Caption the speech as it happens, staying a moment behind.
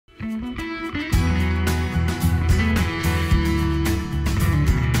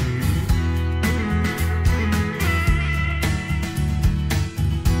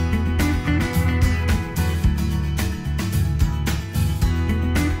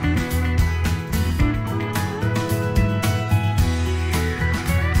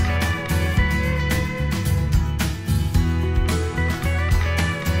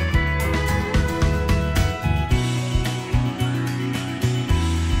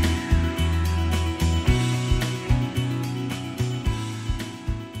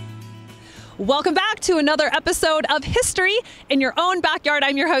Welcome back to another episode of History in Your Own Backyard.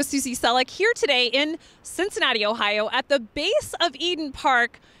 I'm your host, Susie Selleck, here today in Cincinnati, Ohio, at the base of Eden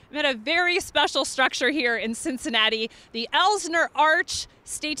Park. I'm at a very special structure here in Cincinnati, the Elsinore Arch.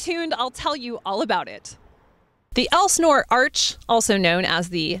 Stay tuned, I'll tell you all about it. The Elsinore Arch, also known as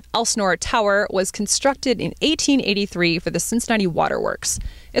the Elsinore Tower, was constructed in 1883 for the Cincinnati Water Works.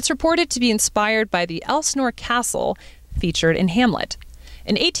 It's reported to be inspired by the Elsinore Castle featured in Hamlet.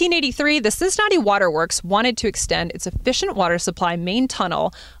 In 1883, the Cincinnati Water Works wanted to extend its efficient water supply main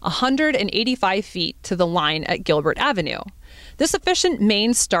tunnel 185 feet to the line at Gilbert Avenue. This efficient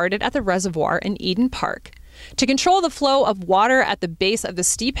main started at the reservoir in Eden Park. To control the flow of water at the base of the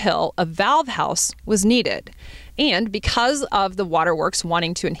steep hill, a valve house was needed. And because of the waterworks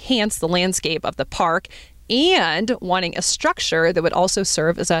wanting to enhance the landscape of the park and wanting a structure that would also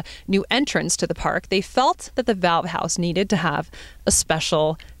serve as a new entrance to the park, they felt that the valve house needed to have a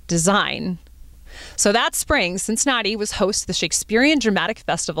special design. So that spring, Cincinnati was host to the Shakespearean Dramatic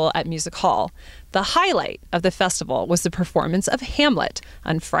Festival at Music Hall. The highlight of the festival was the performance of Hamlet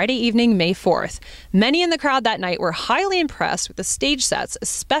on Friday evening, May 4th. Many in the crowd that night were highly impressed with the stage sets,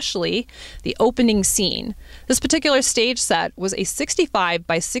 especially the opening scene. This particular stage set was a 65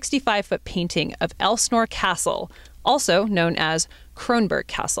 by 65 foot painting of Elsinore Castle, also known as Kronberg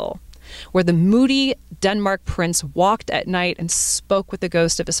Castle, where the moody Denmark prince walked at night and spoke with the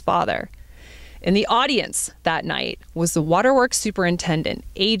ghost of his father. In the audience that night was the Water Works Superintendent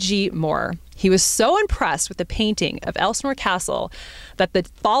A.G. He was so impressed with the painting of Elsinore Castle that the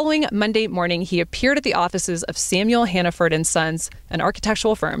following Monday morning he appeared at the offices of Samuel Hannaford and Sons, an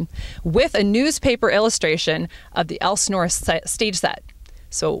architectural firm, with a newspaper illustration of the Elsinore stage set.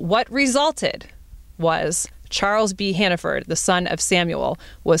 So what resulted was Charles B. Hannaford, the son of Samuel,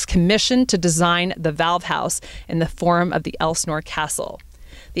 was commissioned to design the valve house in the form of the Elsinore Castle.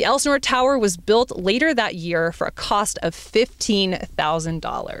 The Elsinore Tower was built later that year for a cost of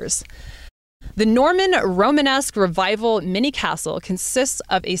 $15,000. The Norman Romanesque Revival mini castle consists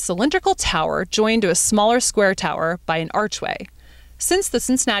of a cylindrical tower joined to a smaller square tower by an archway. Since the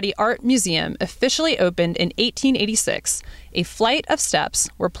Cincinnati Art Museum officially opened in 1886, a flight of steps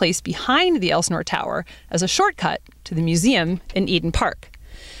were placed behind the Elsinore Tower as a shortcut to the museum in Eden Park.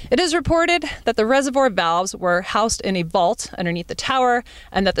 It is reported that the reservoir valves were housed in a vault underneath the tower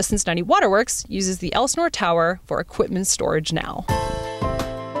and that the Cincinnati Water Works uses the Elsinore Tower for equipment storage now.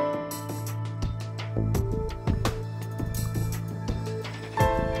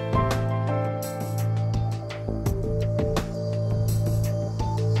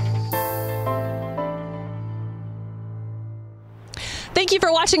 Thank you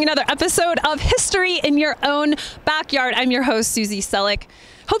for watching another episode of History in Your Own Backyard. I'm your host, Susie Selleck.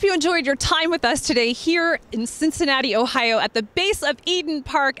 Hope you enjoyed your time with us today here in Cincinnati, Ohio, at the base of Eden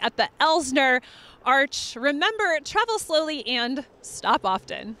Park at the Elsinore Arch. Remember, travel slowly and stop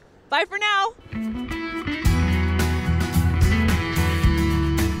often. Bye for now.